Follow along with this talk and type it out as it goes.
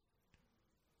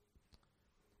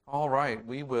All right,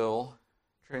 we will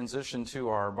transition to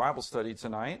our Bible study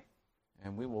tonight,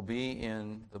 and we will be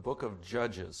in the book of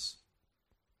Judges.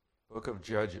 Book of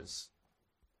Judges.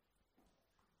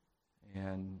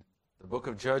 And the book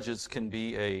of Judges can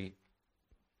be a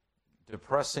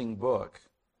depressing book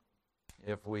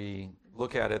if we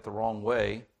look at it the wrong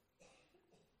way.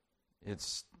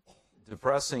 It's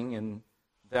depressing in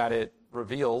that it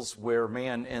reveals where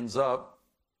man ends up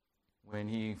when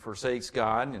he forsakes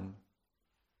God and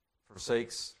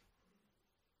forsakes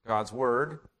God's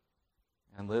word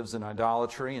and lives in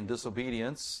idolatry and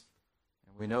disobedience.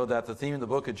 And we know that the theme of the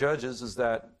book of Judges is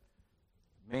that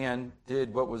man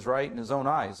did what was right in his own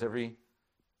eyes. Every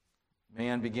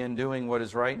man began doing what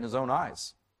is right in his own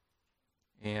eyes.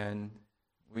 And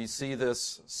we see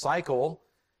this cycle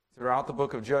throughout the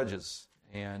book of Judges.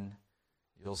 And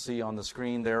you'll see on the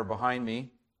screen there behind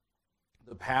me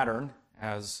the pattern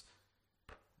as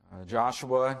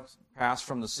Joshua passed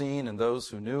from the scene and those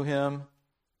who knew him.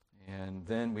 And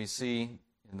then we see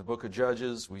in the book of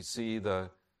Judges, we see the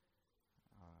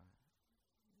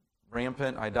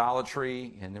rampant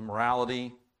idolatry and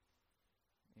immorality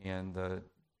and the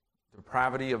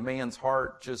depravity of man's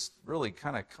heart just really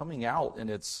kind of coming out in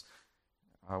its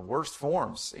worst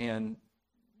forms. And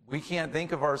we can't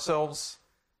think of ourselves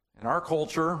in our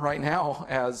culture right now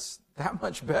as that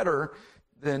much better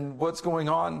than what's going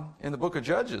on in the book of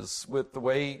Judges with the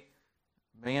way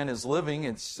man is living.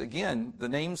 It's, again, the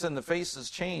names and the faces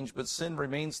change, but sin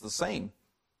remains the same.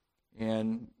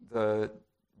 And the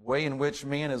way in which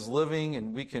man is living,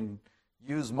 and we can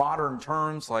use modern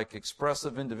terms like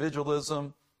expressive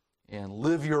individualism and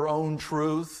live your own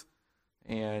truth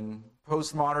and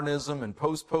postmodernism and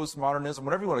post-postmodernism,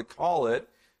 whatever you want to call it,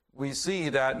 we see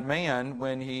that man,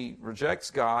 when he rejects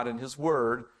God and his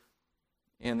word,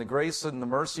 and the grace and the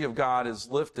mercy of God is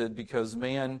lifted because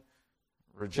man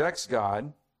rejects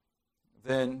God,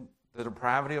 then the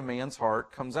depravity of man's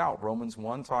heart comes out. Romans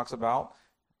 1 talks about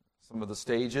some of the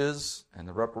stages and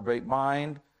the reprobate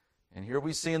mind. And here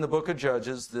we see in the book of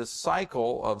Judges this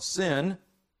cycle of sin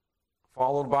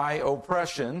followed by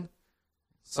oppression.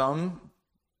 Some,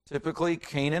 typically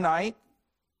Canaanite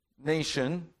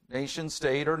nation,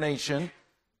 state, or nation,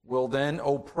 will then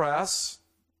oppress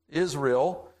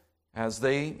Israel as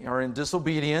they are in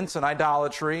disobedience and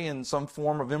idolatry and some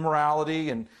form of immorality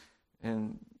and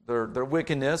their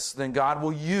wickedness. Then God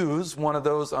will use one of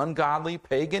those ungodly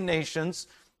pagan nations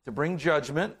to bring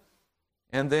judgment.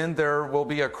 And then there will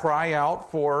be a cry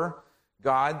out for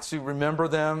God to remember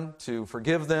them, to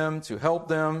forgive them, to help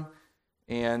them.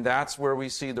 And that's where we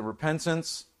see the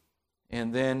repentance.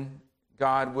 And then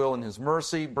God will, in his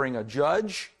mercy, bring a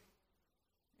judge.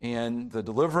 And the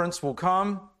deliverance will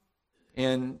come.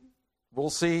 And we'll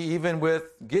see even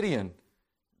with Gideon,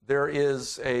 there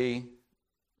is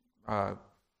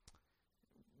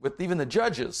with even the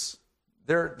judges,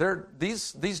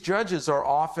 these judges are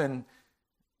often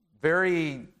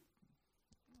very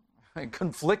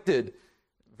conflicted,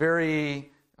 very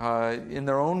in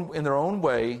their own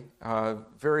way,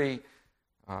 very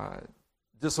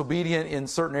disobedient in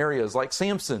certain areas, like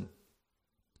Samson,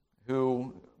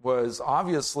 who was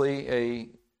obviously a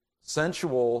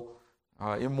sensual,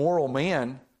 immoral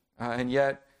man, and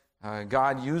yet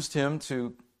God used him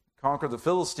to conquer the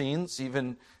Philistines,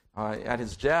 even at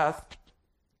his death.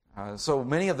 So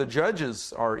many of the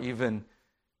judges are even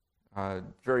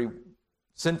very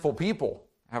sinful people,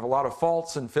 have a lot of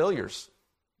faults and failures.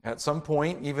 At some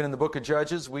point, even in the book of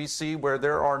Judges, we see where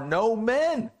there are no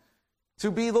men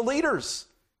to be the leaders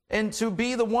and to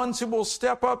be the ones who will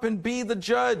step up and be the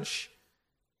judge.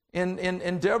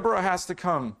 And Deborah has to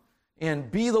come and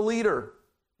be the leader.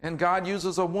 And God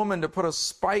uses a woman to put a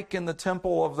spike in the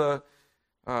temple of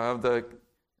the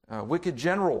wicked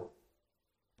general.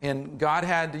 And God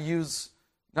had to use,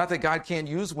 not that God can't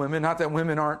use women, not that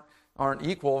women aren't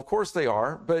equal, of course they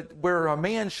are, but where a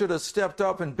man should have stepped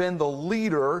up and been the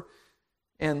leader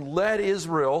and led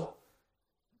Israel,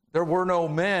 there were no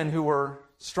men who were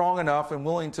strong enough and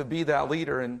willing to be that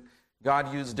leader. And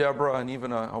God used Deborah and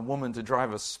even a woman to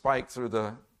drive a spike through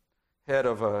the head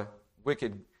of a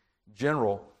wicked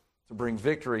general to bring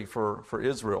victory for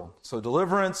Israel. So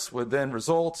deliverance would then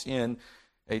result in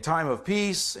a time of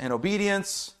peace and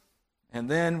obedience, and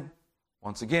then,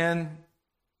 once again,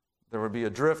 there would be a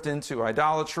drift into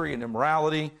idolatry and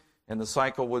immorality, and the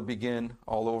cycle would begin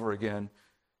all over again.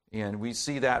 And we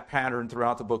see that pattern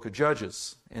throughout the book of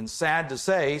Judges. And sad to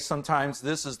say, sometimes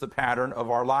this is the pattern of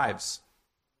our lives.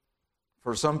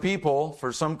 For some people,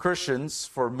 for some Christians,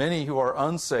 for many who are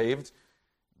unsaved,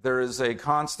 there is a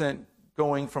constant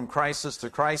going from crisis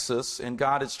to crisis, and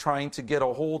God is trying to get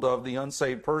a hold of the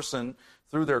unsaved person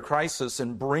through their crisis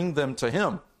and bring them to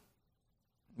Him.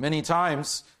 Many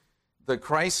times, the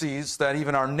crises that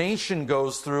even our nation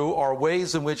goes through are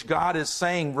ways in which God is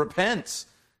saying, repent.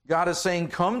 God is saying,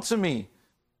 come to me.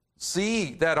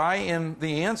 See that I am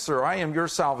the answer. I am your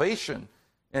salvation.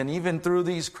 And even through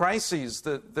these crises,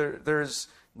 there's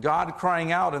God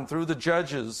crying out, and through the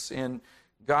judges, and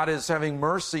God is having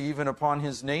mercy even upon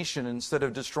His nation. Instead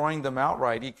of destroying them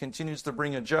outright, He continues to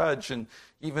bring a judge. And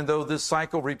even though this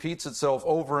cycle repeats itself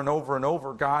over and over and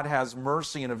over, God has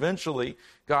mercy. And eventually,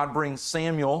 God brings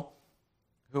Samuel,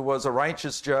 who was a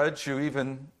righteous judge, who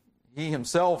even he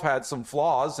himself had some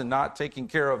flaws in not taking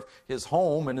care of his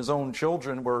home, and his own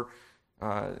children were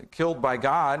killed by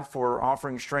God for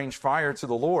offering strange fire to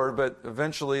the Lord. But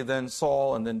eventually then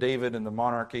Saul, and then David, and the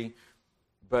monarchy.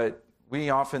 But we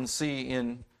often see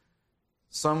in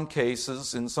some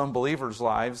cases, in some believers'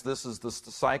 lives, this is the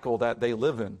cycle that they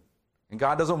live in. And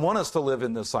God doesn't want us to live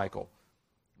in this cycle.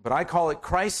 But I call it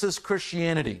crisis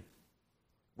Christianity,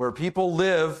 where people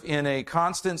live in a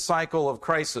constant cycle of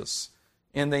crisis,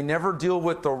 and they never deal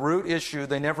with the root issue.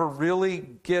 They never really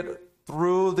get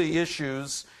through the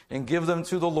issues and give them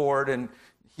to the Lord and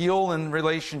heal in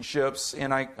relationships.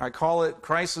 And I call it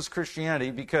crisis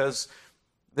Christianity because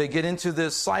they get into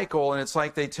this cycle, and it's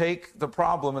like they take the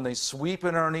problem and they sweep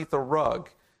it underneath the rug,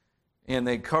 and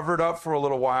they cover it up for a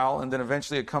little while, and then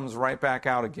eventually it comes right back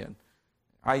out again.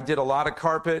 I did a lot of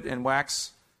carpet and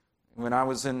wax when I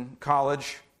was in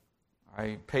college.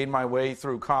 I paid my way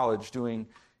through college doing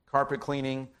carpet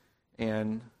cleaning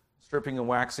and stripping and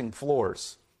waxing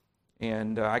floors.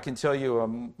 And I can tell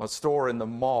you a store in the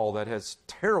mall that has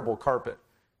terrible carpet.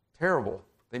 Terrible.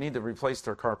 They need to replace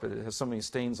their carpet. It has so many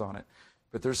stains on it.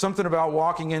 But there's something about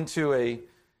walking into a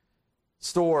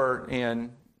store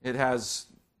and it has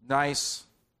nice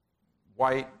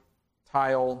white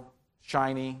tile,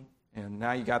 shiny, and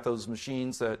now you got those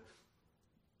machines that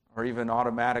are even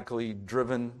automatically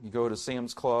driven. You go to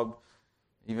Sam's Club,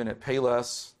 even at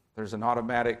Payless, there's an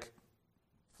automatic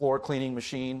floor cleaning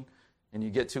machine, and you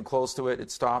get too close to it,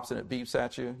 it stops and it beeps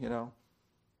at you, you know.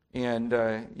 And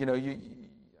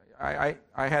I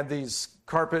had these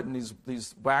carpet and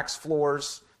these wax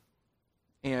floors,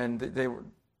 and there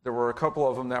were a couple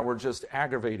of them that were just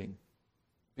aggravating,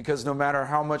 because no matter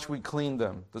how much we cleaned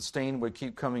them, the stain would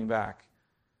keep coming back.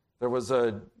 There was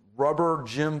a rubber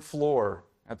gym floor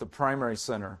at the primary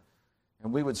center,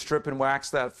 and we would strip and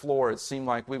wax that floor. It seemed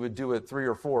like we would do it 3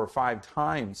 or 4 or 5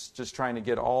 times, just trying to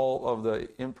get all of the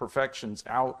imperfections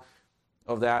out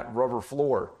of that rubber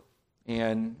floor.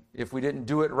 And if we didn't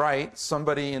do it right,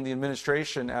 somebody in the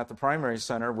administration at the primary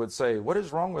center would say, "What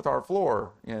is wrong with our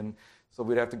floor?" And so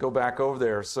we'd have to go back over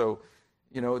there. So,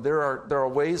 there are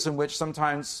ways in which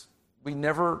sometimes we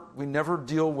never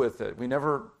deal with it. We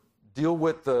never deal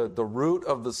with the root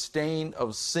of the stain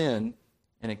of sin,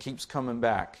 and it keeps coming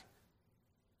back.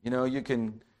 You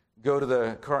can go to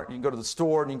the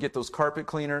store and you get those carpet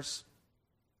cleaners,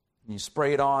 and you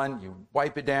spray it on, you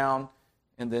wipe it down,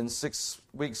 and then 6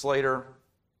 weeks later,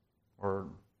 or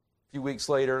a few weeks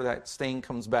later, that stain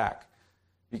comes back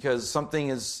because something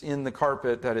is in the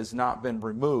carpet that has not been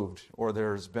removed, or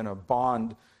there's been a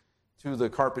bond to the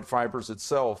carpet fibers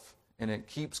itself, and it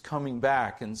keeps coming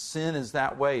back. And sin is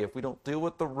that way. If we don't deal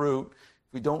with the root,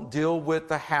 if we don't deal with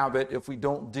the habit, if we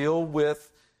don't deal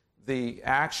with the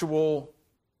actual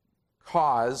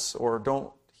cause, or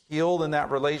don't heal in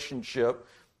that relationship,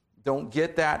 don't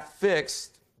get that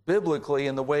fixed biblically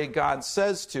in the way God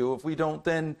says to, if we don't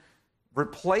then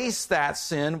replace that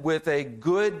sin with a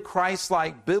good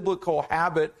Christ-like biblical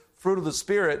habit, fruit of the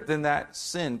Spirit, then that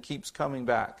sin keeps coming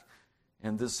back.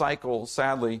 And this cycle,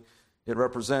 sadly, it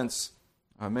represents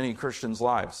many Christians'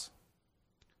 lives.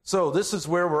 So this is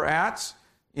where we're at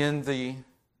in the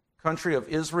country of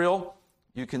Israel.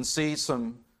 You can see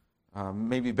some,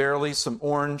 maybe barely, some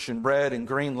orange and red and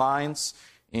green lines.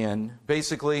 And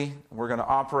basically, we're going to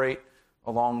operate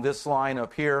along this line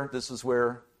up here. This is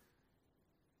where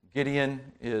Gideon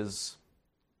is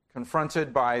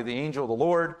confronted by the angel of the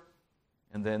Lord.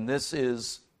 And then this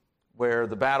is where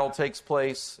the battle takes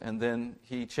place. And then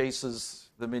he chases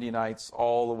the Midianites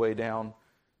all the way down.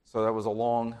 So that was a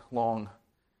long, long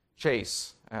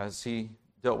chase as he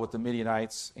dealt with the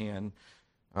Midianites and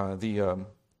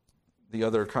the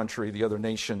other country, the other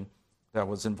nation that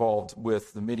was involved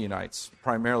with the Midianites,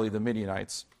 primarily the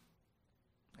Midianites.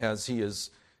 As he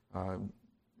is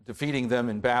defeating them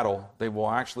in battle, they will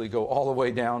actually go all the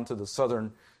way down to the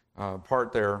southern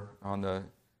part there on the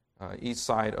east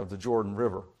side of the Jordan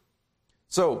River.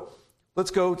 So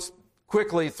let's go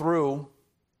quickly through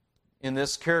in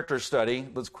this character study,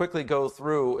 let's quickly go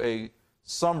through a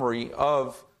summary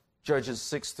of Judges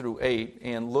 6 through 8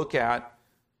 and look at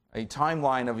a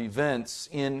timeline of events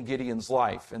in Gideon's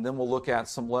life. And then we'll look at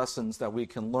some lessons that we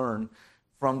can learn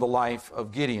from the life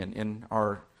of Gideon. In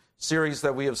our series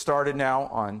that we have started now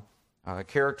on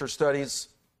character studies,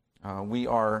 we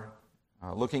are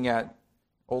looking at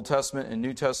Old Testament and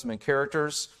New Testament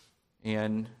characters,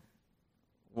 and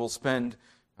we'll spend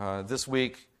this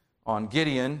week on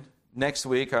Gideon. Next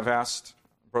week, I've asked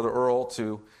Brother Earl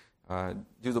to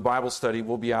do the Bible study.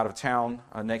 We'll be out of town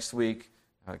next week.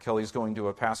 Kelly's going to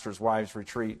a pastor's wives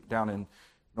retreat down in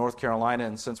North Carolina,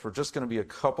 and since we're just going to be a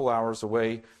couple hours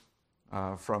away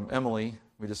from Emily,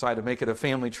 we decided to make it a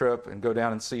family trip and go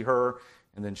down and see her.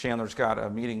 And then Chandler's got a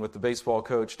meeting with the baseball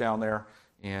coach down there,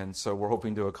 and so we're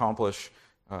hoping to accomplish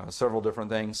several different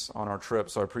things on our trip.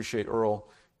 So I appreciate Earl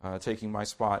taking my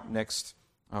spot next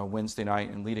Wednesday night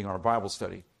and leading our Bible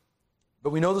study.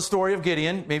 But we know the story of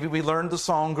Gideon. Maybe we learned the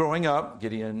song growing up.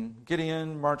 Gideon,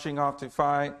 Gideon, marching off to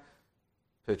fight.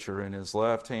 Pitcher in his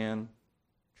left hand,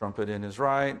 trumpet in his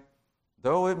right.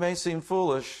 Though it may seem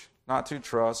foolish not to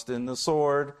trust in the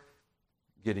sword,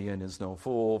 Gideon is no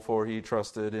fool, for he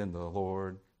trusted in the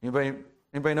Lord.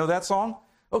 Anybody know that song?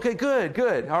 Okay,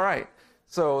 good. All right.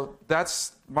 So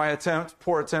that's my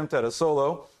poor attempt at a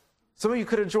solo. Some of you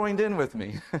could have joined in with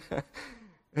me.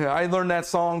 I learned that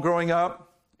song growing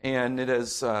up, and it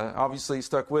has obviously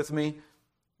stuck with me.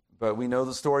 But we know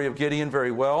the story of Gideon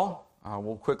very well.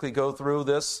 We'll quickly go through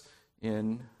this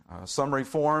in summary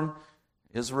form.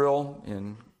 Israel,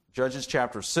 in Judges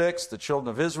chapter 6, the children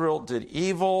of Israel did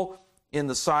evil in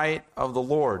the sight of the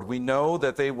Lord. We know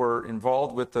that they were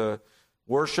involved with the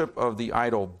worship of the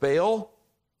idol Baal,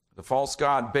 the false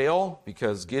god Baal,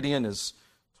 because Gideon is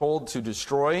told to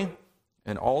destroy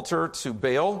an altar to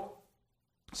Baal.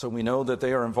 So we know that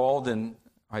they are involved in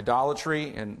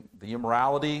idolatry and the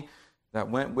immorality that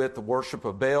went with the worship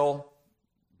of Baal,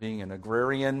 being an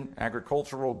agrarian,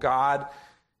 agricultural god,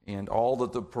 and all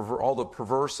the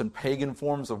perverse and pagan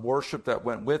forms of worship that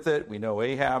went with it. We know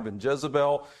Ahab and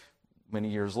Jezebel. Many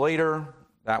years later,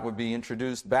 that would be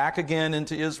introduced back again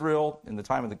into Israel in the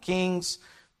time of the kings.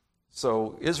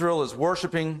 So Israel is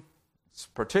worshiping,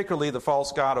 particularly the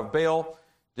false god of Baal,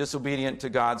 disobedient to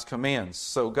God's commands.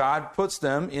 So God puts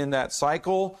them in that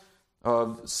cycle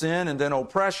of sin and then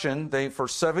oppression. They, for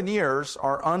 7 years,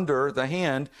 are under the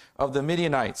hand of the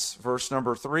Midianites. Verse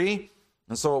number 3.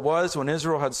 And so it was when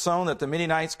Israel had sown that the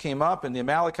Midianites came up, and the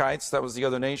Amalekites, that was the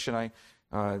other nation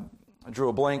I drew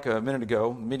a blank a minute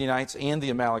ago. Midianites and the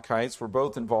Amalekites were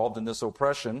both involved in this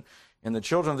oppression. And the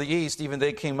children of the east, even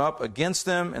they came up against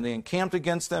them, and they encamped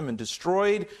against them and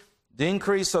destroyed the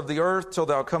increase of the earth till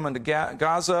thou come unto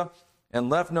Gaza, and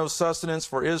left no sustenance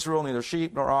for Israel, neither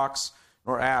sheep nor ox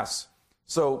nor ass.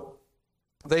 So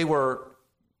they were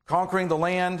conquering the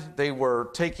land. They were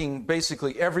taking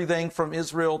basically everything from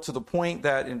Israel, to the point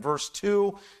that in verse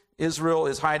 2, Israel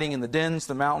is hiding in the dens,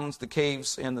 the mountains, the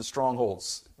caves, and the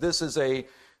strongholds. This is a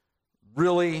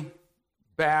really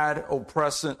bad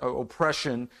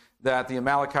oppression that the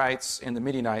Amalekites and the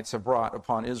Midianites have brought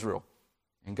upon Israel.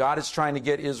 And God is trying to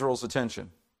get Israel's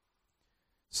attention.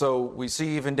 So we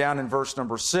see even down in verse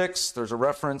number 6, there's a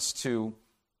reference to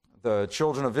the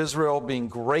children of Israel being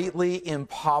greatly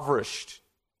impoverished.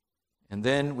 And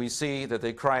then we see that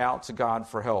they cry out to God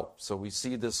for help. So we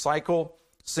see this cycle: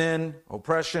 sin,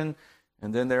 oppression,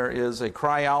 and then there is a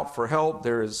cry out for help.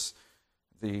 There is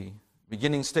the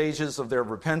beginning stages of their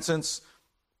repentance.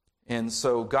 And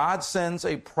so God sends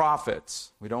a prophet.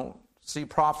 We don't see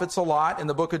prophets a lot in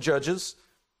the book of Judges,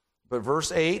 but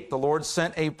verse 8, the Lord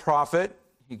sent a prophet.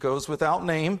 He goes without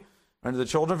name unto the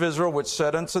children of Israel, which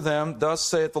said unto them, Thus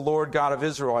saith the Lord God of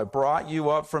Israel, I brought you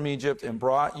up from Egypt and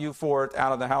brought you forth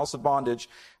out of the house of bondage.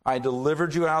 I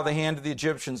delivered you out of the hand of the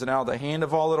Egyptians and out of the hand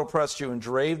of all that oppressed you, and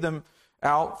drave them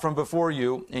out from before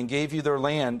you, and gave you their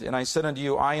land. And I said unto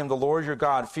you, I am the Lord your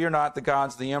God. Fear not the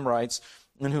gods of the Amorites,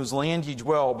 in whose land ye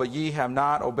dwell, but ye have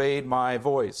not obeyed my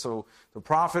voice. So the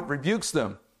prophet rebukes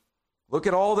them. Look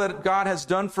at all that God has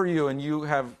done for you, and you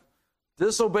have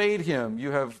disobeyed him.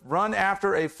 You have run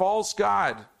after a false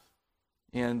god.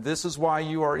 And this is why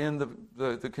you are in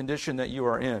the condition that you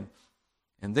are in.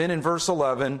 And then in verse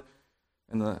 11,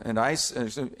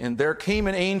 and there came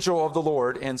an angel of the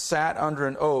Lord and sat under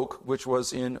an oak which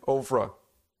was in Ophrah.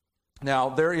 Now,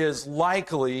 there is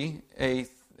likely a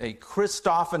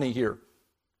Christophany here.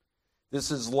 This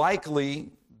is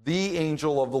likely the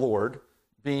angel of the Lord,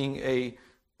 being a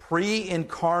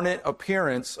pre-incarnate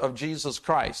appearance of Jesus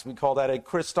Christ. We call that a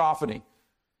Christophany.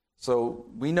 So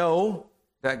we know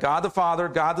that God the Father,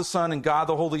 God the Son, and God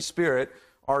the Holy Spirit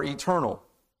are eternal.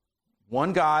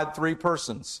 One God, three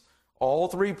persons. All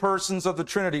three persons of the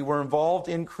Trinity were involved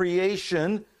in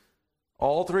creation.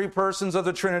 All three persons of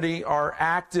the Trinity are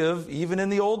active, even in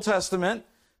the Old Testament,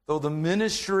 though the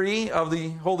ministry of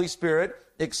the Holy Spirit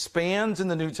expands in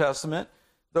the New Testament,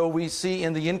 though we see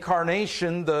in the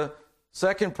incarnation the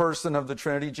second person of the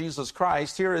Trinity, Jesus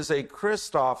Christ. Here is a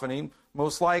Christophany,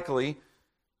 most likely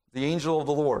the angel of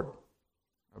the Lord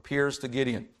appears to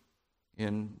Gideon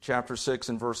in chapter 6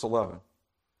 and verse 11.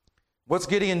 What's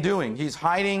Gideon doing? He's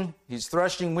hiding, he's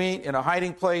threshing wheat in a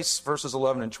hiding place, verses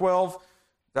 11 and 12.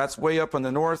 That's way up in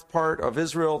the north part of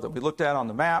Israel that we looked at on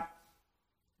the map.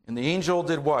 And the angel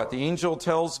did what? The angel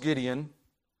tells Gideon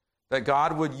that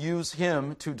God would use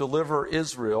him to deliver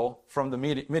Israel from the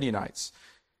Midianites.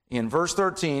 In verse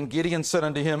 13, Gideon said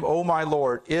unto him, O my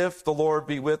Lord, if the Lord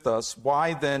be with us,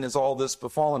 why then is all this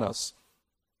befallen us?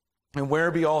 And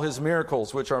where be all his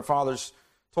miracles, which our fathers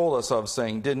told us of,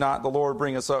 saying, did not the Lord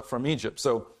bring us up from Egypt?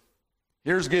 So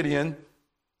here's Gideon,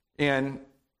 and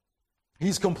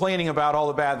he's complaining about all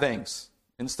the bad things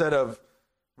instead of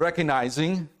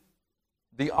recognizing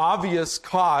the obvious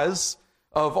cause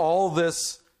of all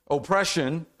this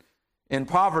oppression and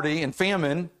poverty and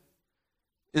famine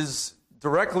is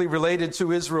directly related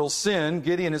to Israel's sin.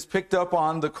 Gideon has picked up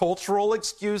on the cultural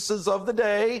excuses of the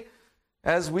day,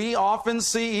 as we often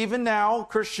see even now,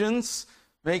 Christians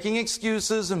making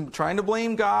excuses and trying to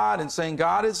blame God and saying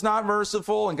God is not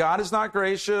merciful and God is not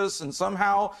gracious and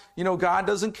somehow, God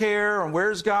doesn't care and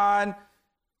where's God?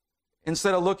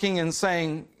 Instead of looking and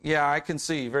saying, yeah, I can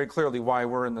see very clearly why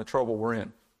we're in the trouble we're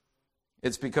in.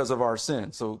 It's because of our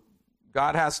sin. So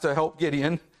God has to help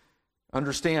Gideon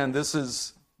understand this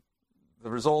is the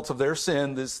result of their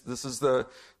sin. This is the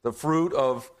fruit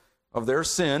of their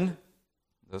sin,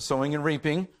 the sowing and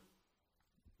reaping.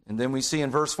 And then we see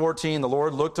in verse 14, the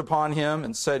Lord looked upon him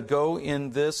and said, go in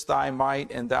this thy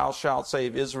might, and thou shalt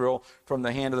save Israel from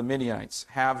the hand of the Midianites.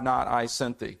 Have not I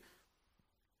sent thee?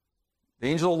 The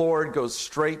angel of the Lord goes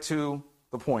straight to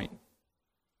the point.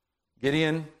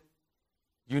 Gideon,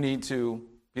 you need to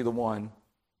be the one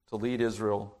to lead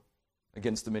Israel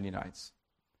against the Midianites.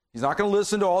 He's not going to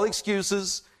listen to all the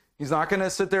excuses. He's not going to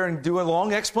sit there and do a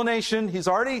long explanation. He's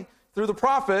already, through the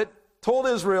prophet, told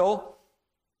Israel,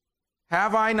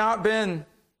 have I not been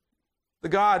the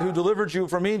God who delivered you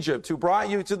from Egypt, who brought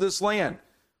you to this land?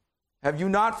 Have you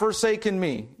not forsaken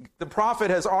me? The prophet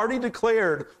has already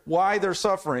declared why they're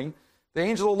suffering. The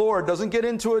angel of the Lord doesn't get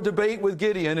into a debate with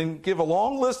Gideon and give a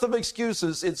long list of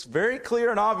excuses. It's very clear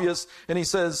and obvious. And he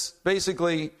says,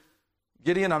 basically,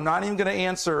 Gideon, I'm not even going to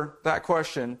answer that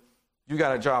question. You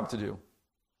got a job to do.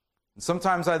 And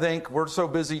sometimes I think we're so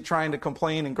busy trying to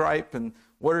complain and gripe and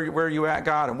where are you at,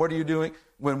 God, and what are you doing,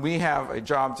 when we have a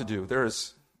job to do. There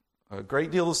is a great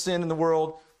deal of sin in the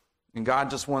world, and God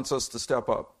just wants us to step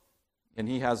up. And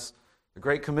he has the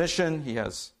Great Commission. He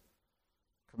has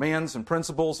commands and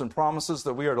principles and promises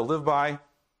that we are to live by,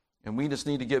 and we just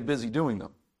need to get busy doing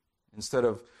them instead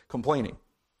of complaining.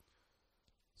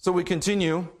 So we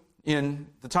continue in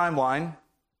the timeline.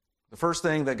 The first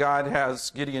thing that God has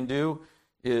Gideon do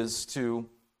is to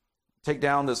take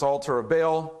down this altar of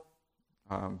Baal.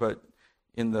 But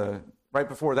right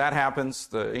before that happens,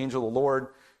 the angel of the Lord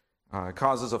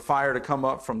causes a fire to come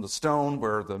up from the stone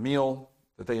where the meal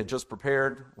that they had just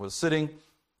prepared was sitting.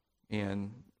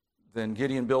 And then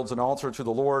Gideon builds an altar to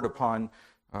the Lord upon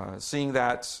seeing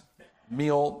that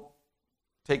meal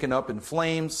taken up in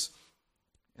flames.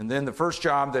 And then the first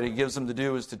job that he gives him to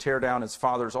do is to tear down his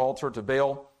father's altar to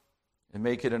Baal and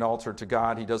make it an altar to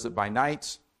God. He does it by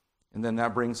night. And then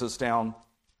that brings us down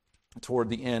toward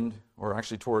the end, or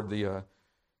actually toward the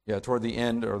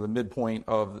end or the midpoint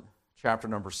of chapter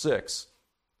number 6.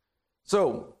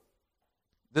 So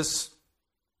this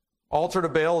altar to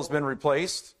Baal has been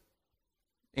replaced,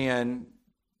 and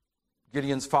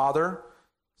Gideon's father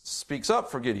speaks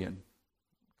up for Gideon,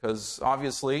 because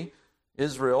obviously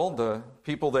Israel, the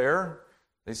people there,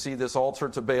 they see this altar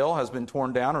to Baal has been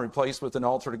torn down and replaced with an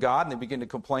altar to God, and they begin to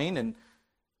complain, and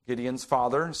Gideon's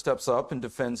father steps up and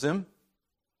defends him.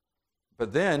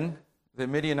 But then the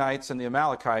Midianites and the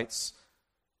Amalekites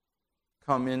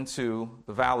come into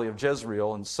the valley of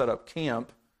Jezreel and set up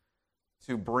camp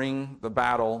to bring the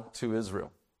battle to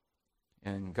Israel.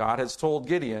 And God has told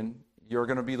Gideon, you're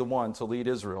going to be the one to lead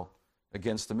Israel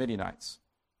against the Midianites.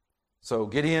 So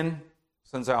Gideon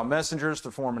sends out messengers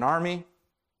to form an army,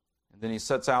 and then he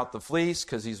sets out the fleece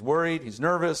because he's worried, he's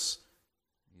nervous,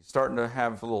 he's starting to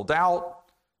have a little doubt.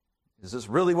 Is this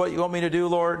really what you want me to do,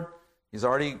 Lord? He's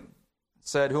already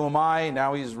said, who am I?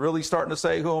 Now he's really starting to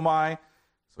say, who am I?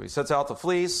 So he sets out the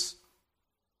fleece.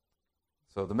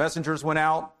 So the messengers went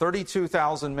out.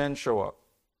 32,000 men show up.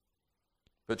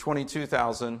 but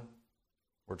 22,000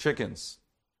 were chickens.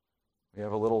 We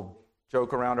have a little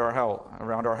joke around our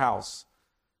house.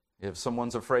 If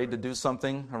someone's afraid to do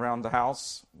something around the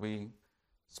house, we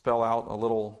spell out a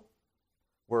little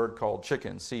word called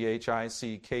chicken,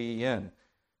 CHICKEN.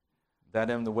 That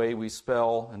in the way we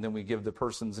spell, and then we give the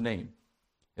person's name.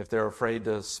 If they're afraid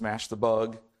to smash the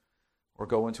bug or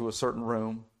go into a certain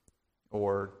room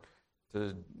or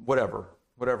to whatever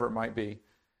it might be,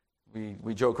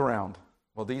 we joke around.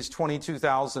 Well, these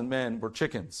 22,000 men were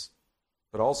chickens,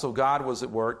 but also God was at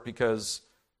work because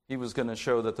he was going to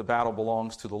show that the battle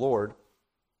belongs to the Lord.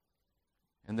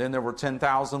 And then there were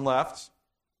 10,000 left.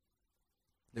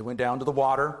 They went down to the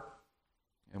water,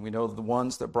 and we know the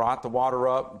ones that brought the water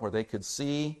up where they could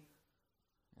see,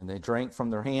 and they drank from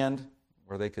their hand,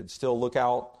 where they could still look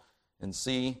out and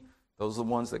see. Those are the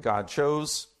ones that God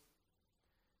chose.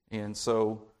 And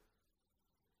so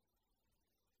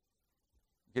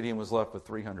Gideon was left with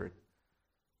 300.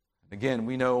 Again,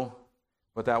 we know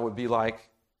what that would be like.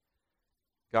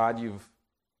 God, you've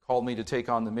called me to take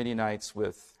on the Midianites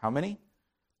with how many?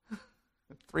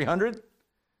 300?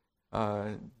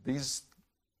 These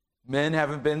men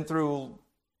haven't been through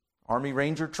Army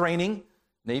Ranger training,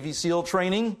 Navy SEAL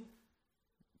training.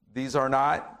 These are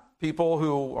not people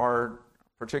who are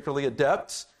particularly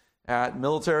adept at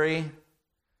military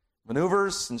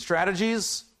maneuvers and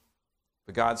strategies.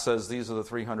 But God says, these are the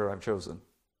 300 I've chosen.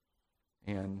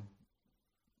 And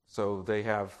so they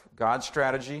have God's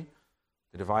strategy.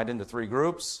 They divide into 3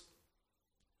 groups.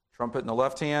 Trumpet in the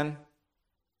left hand,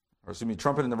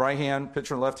 trumpet in the right hand,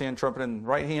 pitcher in the left hand, trumpet in the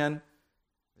right hand.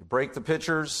 They break the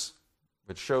pitchers,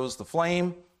 which shows the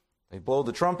flame. They blow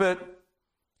the trumpet,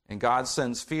 and God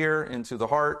sends fear into the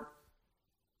heart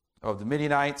of the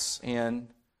Midianites, and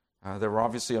there were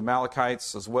obviously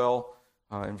Amalekites as well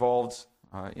involved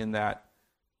in that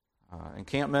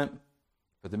encampment.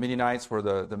 But the Midianites were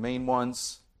the main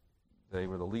ones. They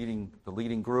were the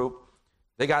leading group.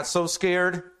 They got so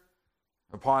scared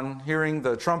upon hearing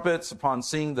the trumpets, upon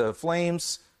seeing the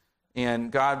flames,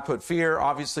 and God put fear.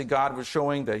 Obviously, God was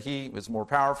showing that he was more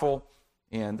powerful,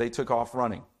 and they took off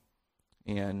running.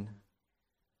 And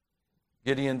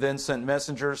Gideon then sent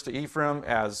messengers to Ephraim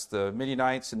as the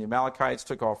Midianites and the Amalekites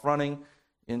took off running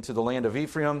into the land of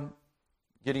Ephraim.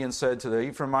 Gideon said to the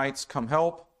Ephraimites, "Come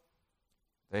help."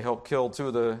 They helped kill 2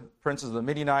 of the princes of the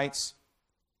Midianites.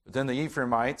 But then the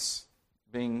Ephraimites,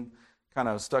 being kind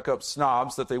of stuck-up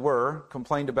snobs that they were,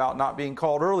 complained about not being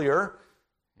called earlier.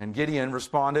 And Gideon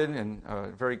responded in a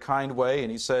very kind way,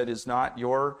 and he said, "Is not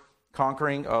your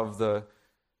conquering of the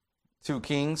 2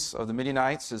 kings of the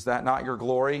Midianites, is that not your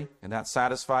glory?" And that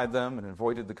satisfied them and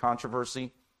avoided the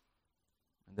controversy.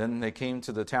 And then they came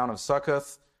to the town of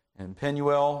Succoth and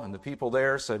Penuel, and the people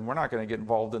there said, "We're not going to get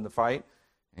involved in the fight."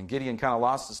 And Gideon kind of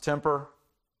lost his temper,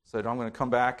 said, "I'm going to come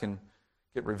back and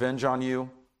get revenge on you."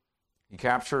 He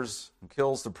captures and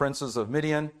kills the princes of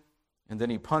Midian, and then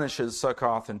he punishes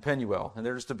Succoth and Penuel. And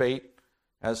there's debate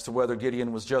as to whether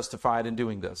Gideon was justified in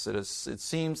doing this. It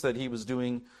seems that he was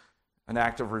doing an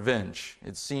act of revenge.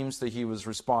 It seems that he was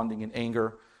responding in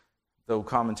anger, though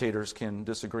commentators can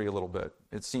disagree a little bit.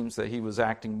 It seems that he was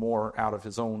acting more out of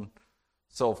his own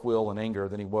self-will and anger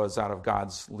than he was out of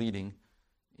God's leading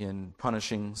in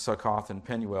punishing Succoth and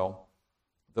Penuel,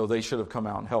 though they should have come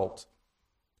out and helped.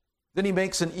 Then he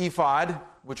makes an ephod,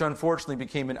 which unfortunately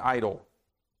became an idol.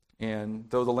 And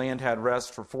though the land had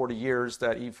rest for 40 years,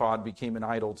 that ephod became an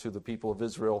idol to the people of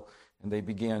Israel, and they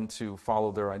began to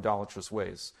follow their idolatrous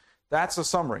ways. That's a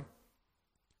summary.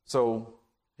 So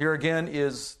here again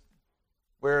is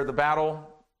where the battle,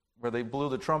 where they blew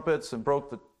the trumpets and broke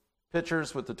the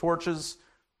pitchers with the torches,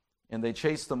 and they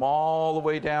chased them all the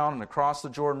way down and across the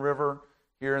Jordan River.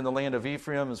 Here in the land of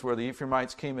Ephraim is where the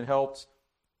Ephraimites came and helped.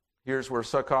 Here's where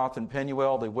Succoth and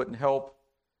Penuel, they wouldn't help.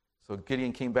 So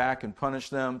Gideon came back and punished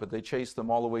them, but they chased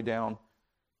them all the way down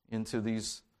into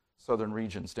these southern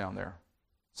regions down there.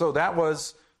 So that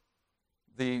was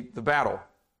the battle.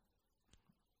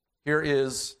 Here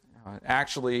is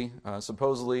actually,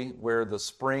 supposedly, where the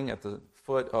spring at the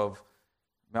foot of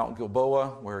Mount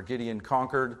Gilboa, where Gideon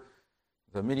conquered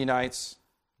the Midianites.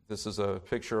 This is a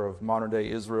picture of modern-day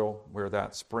Israel, where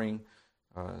that spring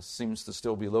seems to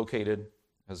still be located,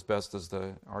 as best as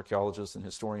the archaeologists and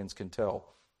historians can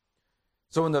tell.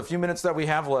 So in the few minutes that we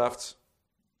have left,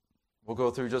 we'll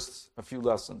go through just a few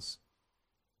lessons.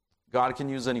 God can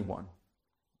use anyone.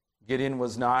 Gideon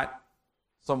was not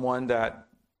someone that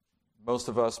most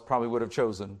of us probably would have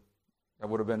chosen. That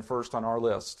would have been first on our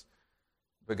list.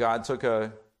 But God took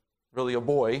a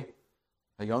boy,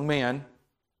 a young man,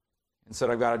 and said,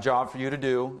 "I've got a job for you to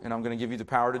do, and I'm going to give you the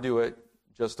power to do it.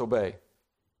 Just obey."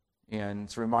 And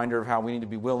it's a reminder of how we need to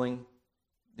be willing,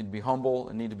 need to be humble,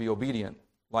 and need to be obedient,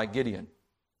 like Gideon.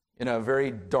 In a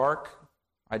very dark,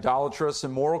 idolatrous,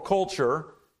 immoral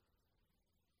culture,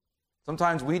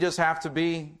 sometimes we just have to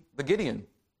be the Gideon,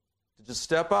 to just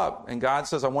step up. And God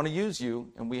says, I want to use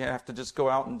you, and we have to just go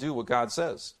out and do what God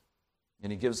says.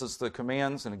 And he gives us the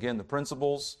commands, and again, the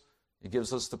principles. He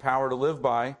gives us the power to live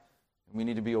by, and we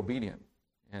need to be obedient.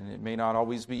 And it may not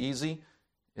always be easy.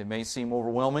 It may seem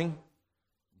overwhelming,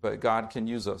 but God can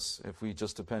use us if we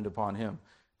just depend upon him.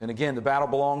 And again, the battle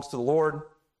belongs to the Lord.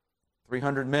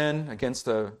 300 men against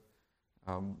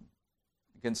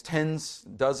tens,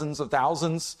 dozens of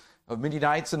thousands of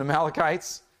Midianites and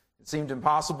Amalekites. It seemed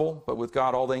impossible, but with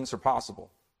God all things are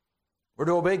possible. We're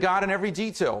to obey God in every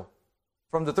detail,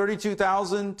 from the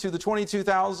 32,000 to the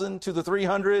 22,000 to the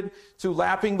 300, to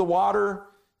lapping the water,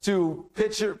 to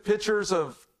pitchers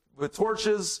with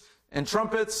torches and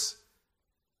trumpets.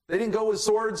 They didn't go with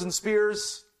swords and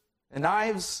spears and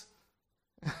knives,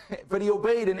 but he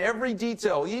obeyed in every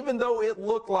detail, even though it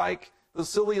looked like the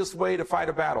silliest way to fight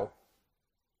a battle.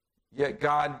 Yet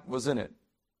God was in it.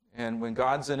 And when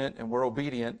God's in it and we're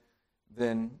obedient,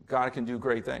 then God can do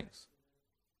great things.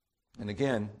 And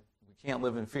again, we can't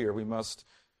live in fear. We must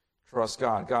trust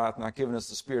God. God hath not given us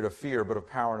the spirit of fear, but of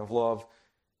power and of love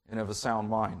and of a sound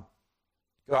mind.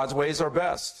 God's ways are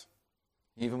best,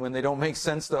 even when they don't make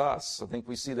sense to us. I think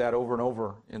we see that over and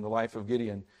over in the life of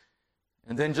Gideon.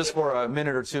 And then just for a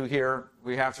minute or two here,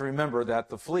 we have to remember that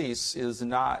the fleece is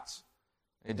not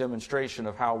a demonstration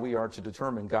of how we are to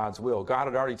determine God's will. God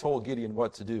had already told Gideon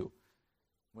what to do.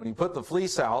 When he put the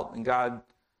fleece out, and God,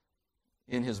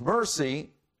 in his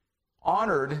mercy,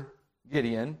 honored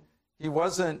Gideon, he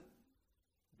wasn't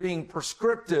being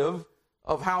prescriptive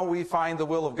of how we find the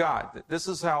will of God. This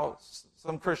is how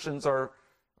some Christians are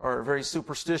very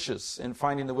superstitious in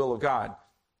finding the will of God.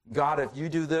 God, if you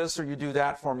do this or you do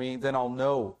that for me, then I'll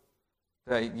know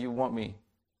that you want me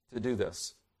to do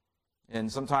this. And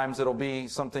sometimes it'll be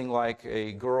something like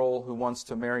a girl who wants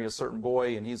to marry a certain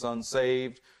boy and he's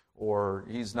unsaved, or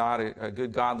he's not a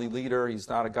good godly leader, he's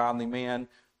not a godly man.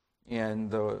 And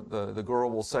the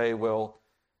girl will say, well,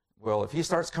 if he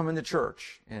starts coming to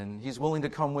church and he's willing to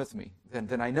come with me,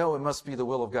 then I know it must be the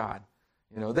will of God.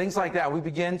 Things like that. We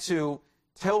begin to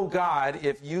tell God,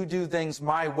 if you do things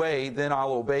my way, then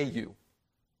I'll obey you.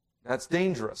 That's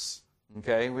dangerous.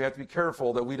 Okay? We have to be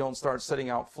careful that we don't start setting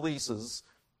out fleeces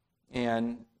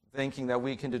and thinking that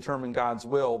we can determine God's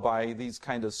will by these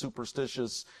kind of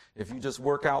superstitious, if you just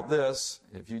work out this,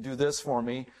 if you do this for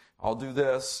me, I'll do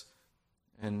this.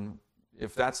 And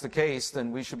if that's the case,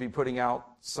 then we should be putting out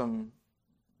some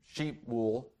sheep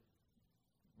wool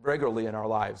regularly in our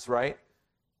lives, right?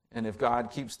 And if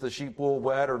God keeps the sheep wool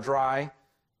wet or dry,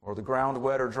 or the ground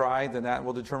wet or dry, then that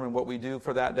will determine what we do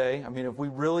for that day. I mean, if we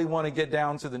really want to get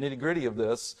down to the nitty-gritty of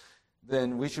this,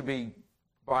 then we should be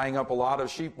buying up a lot of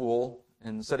sheep wool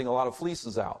and setting a lot of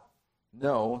fleeces out.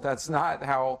 No, that's not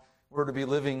how we're to be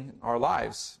living our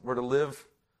lives. We're to live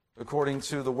according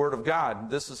to the Word of God.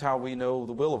 This is how we know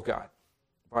the will of God,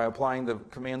 by applying the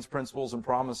commands, principles, and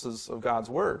promises of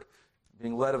God's Word,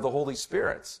 being led of the Holy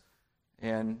Spirit,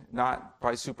 and not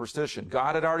by superstition.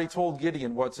 God had already told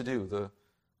Gideon what to do. The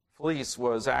fleece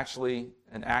was actually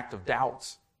an act of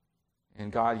doubt,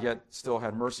 and God yet still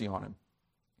had mercy on him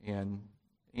and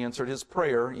answered his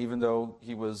prayer, even though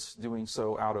he was doing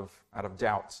so out of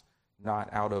doubt, not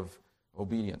out of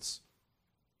obedience.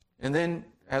 And then,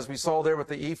 as we saw there with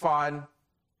the ephod,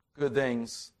 good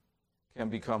things can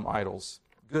become idols.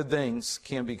 Good things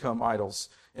can become idols.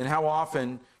 And how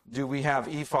often do we have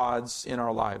ephods in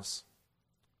our lives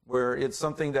where it's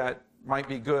something that might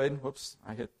be good?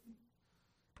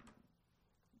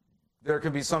 There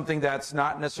can be something that's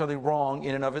not necessarily wrong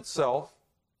in and of itself,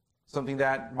 something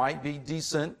that might be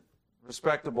decent,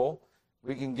 respectable.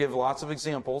 We can give lots of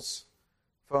examples.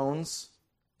 Phones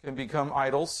can become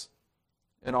idols,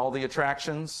 and all the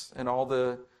attractions and all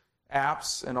the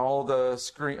apps and all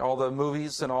the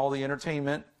movies and all the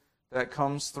entertainment that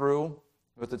comes through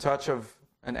with the touch of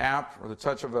an app or the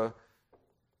touch of a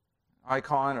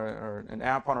icon or an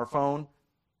app on our phone.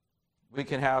 We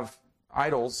can have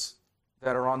idols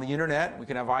that are on the internet. We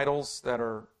can have idols that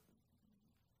are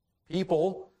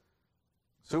people,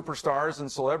 superstars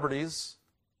and celebrities,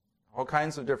 all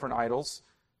kinds of different idols.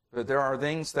 But there are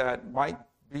things that might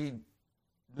be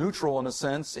neutral in a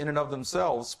sense in and of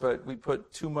themselves, but we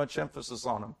put too much emphasis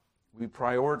on them. We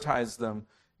prioritize them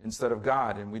instead of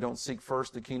God, and we don't seek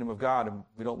first the kingdom of God, and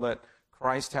we don't let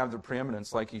Christ have the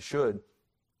preeminence like he should,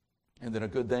 and then a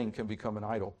good thing can become an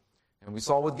idol. And we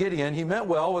saw with Gideon, he meant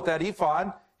well with that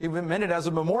ephod. He meant it as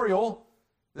a memorial,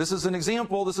 this is an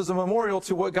example, this is a memorial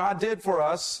to what God did for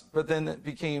us, but then it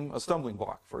became a stumbling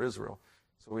block for Israel.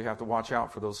 So we have to watch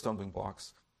out for those stumbling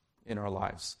blocks in our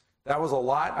lives. That was a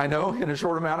lot, I know, in a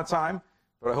short amount of time,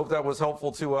 but I hope that was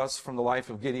helpful to us from the life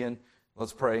of Gideon.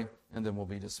 Let's pray, and then we'll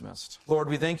be dismissed. Lord,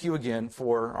 we thank you again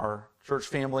for our church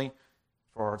family,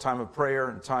 for our time of prayer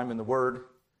and time in the Word.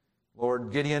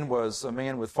 Lord, Gideon was a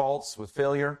man with faults, with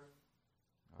failure.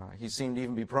 He seemed to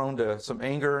even be prone to some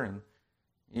anger, and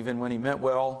even when he meant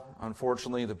well,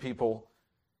 unfortunately, the people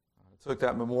took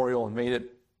that memorial and made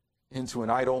it into an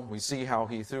idol. We see how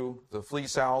he threw the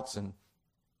fleece out, and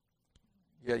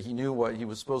yet he knew what he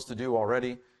was supposed to do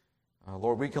already.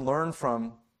 Lord, we can learn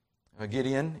from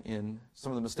Gideon in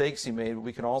some of the mistakes he made, but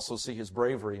we can also see his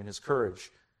bravery and his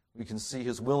courage. We can see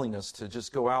his willingness to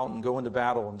just go out and go into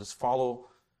battle and just follow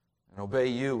and obey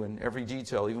you in every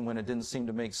detail, even when it didn't seem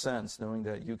to make sense, knowing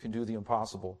that you can do the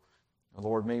impossible. And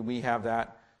Lord, may we have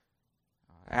that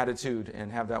attitude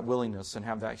and have that willingness and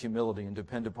have that humility and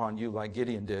depend upon you like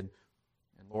Gideon did.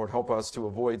 And Lord, help us to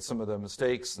avoid some of the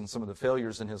mistakes and some of the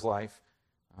failures in his life.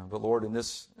 But Lord, in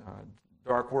this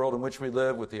dark world in which we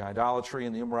live, with the idolatry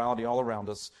and the immorality all around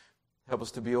us, help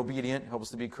us to be obedient, help us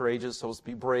to be courageous, help us to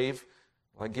be brave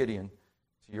like Gideon,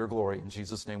 to your glory. In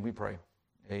Jesus' name we pray.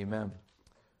 Amen.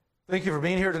 Thank you for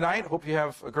being here tonight. Hope you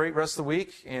have a great rest of the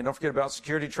week. And don't forget about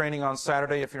security training on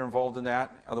Saturday if you're involved in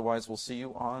that. Otherwise, we'll see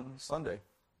you on Sunday.